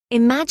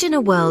Imagine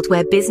a world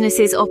where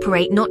businesses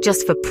operate not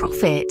just for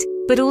profit,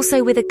 but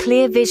also with a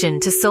clear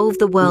vision to solve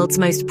the world's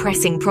most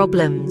pressing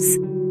problems.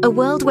 A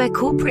world where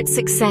corporate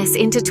success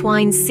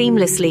intertwines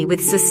seamlessly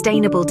with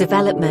sustainable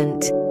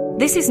development.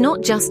 This is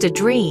not just a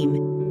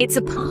dream, it's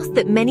a path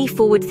that many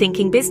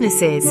forward-thinking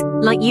businesses,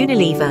 like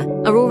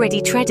Unilever, are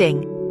already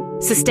treading.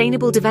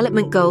 Sustainable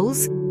Development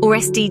Goals, or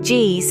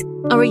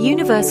SDGs, are a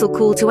universal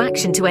call to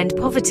action to end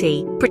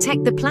poverty,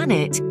 protect the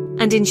planet,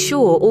 and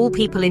ensure all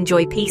people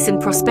enjoy peace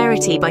and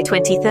prosperity by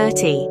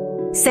 2030.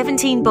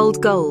 17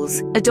 bold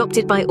goals,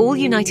 adopted by all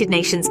United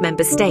Nations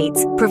member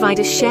states, provide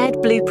a shared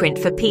blueprint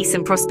for peace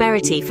and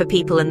prosperity for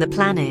people and the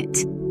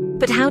planet.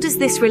 But how does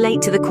this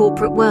relate to the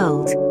corporate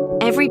world?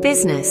 Every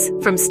business,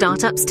 from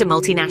startups to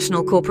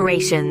multinational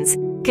corporations,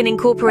 can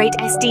incorporate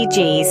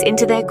SDGs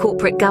into their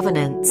corporate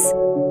governance.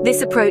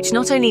 This approach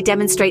not only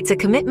demonstrates a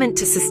commitment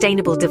to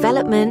sustainable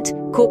development,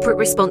 corporate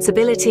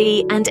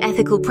responsibility, and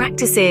ethical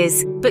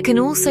practices, but can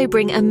also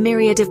bring a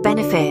myriad of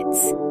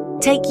benefits.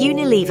 Take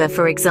Unilever,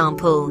 for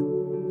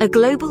example. A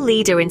global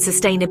leader in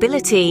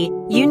sustainability,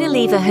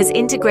 Unilever has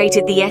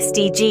integrated the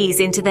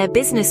SDGs into their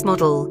business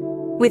model.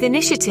 With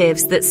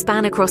initiatives that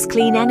span across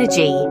clean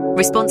energy,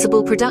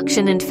 responsible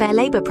production, and fair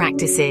labor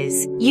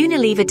practices,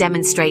 Unilever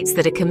demonstrates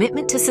that a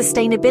commitment to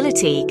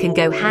sustainability can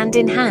go hand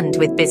in hand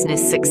with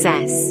business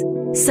success.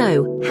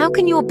 So, how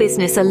can your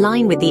business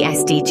align with the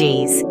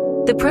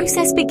SDGs? The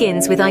process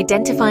begins with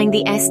identifying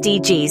the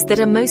SDGs that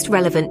are most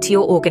relevant to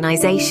your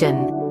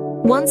organization.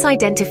 Once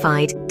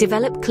identified,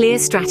 develop clear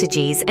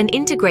strategies and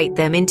integrate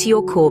them into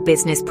your core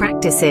business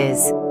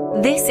practices.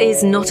 This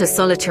is not a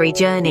solitary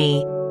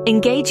journey.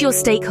 Engage your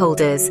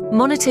stakeholders,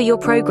 monitor your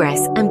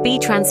progress, and be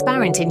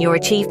transparent in your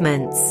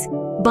achievements.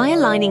 By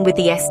aligning with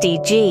the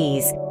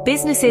SDGs,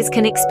 businesses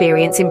can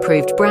experience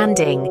improved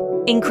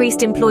branding,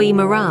 increased employee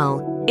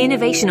morale,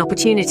 innovation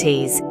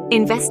opportunities,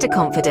 investor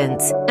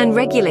confidence, and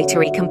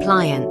regulatory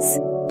compliance.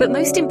 But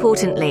most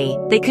importantly,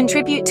 they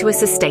contribute to a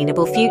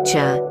sustainable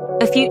future.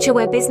 A future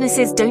where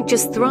businesses don't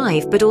just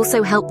thrive but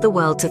also help the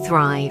world to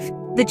thrive.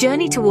 The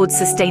journey towards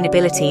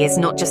sustainability is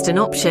not just an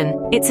option,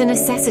 it's a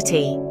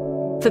necessity.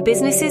 For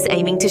businesses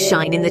aiming to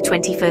shine in the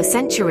 21st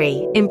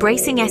century,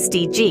 embracing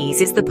SDGs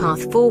is the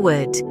path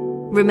forward.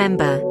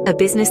 Remember, a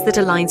business that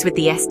aligns with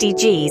the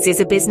SDGs is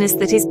a business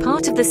that is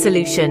part of the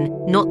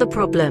solution, not the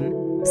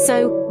problem.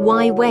 So,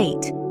 why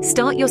wait?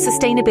 Start your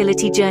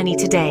sustainability journey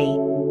today.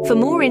 For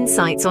more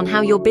insights on how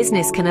your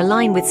business can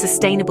align with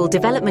sustainable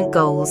development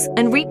goals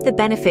and reap the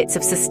benefits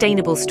of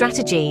sustainable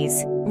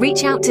strategies,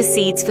 reach out to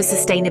Seeds for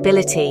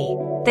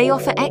Sustainability. They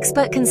offer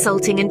expert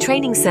consulting and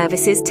training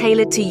services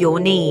tailored to your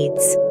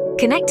needs.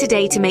 Connect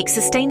today to make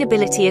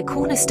sustainability a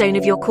cornerstone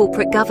of your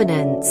corporate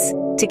governance.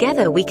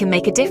 Together we can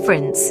make a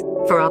difference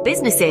for our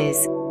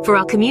businesses, for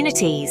our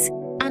communities,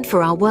 and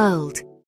for our world.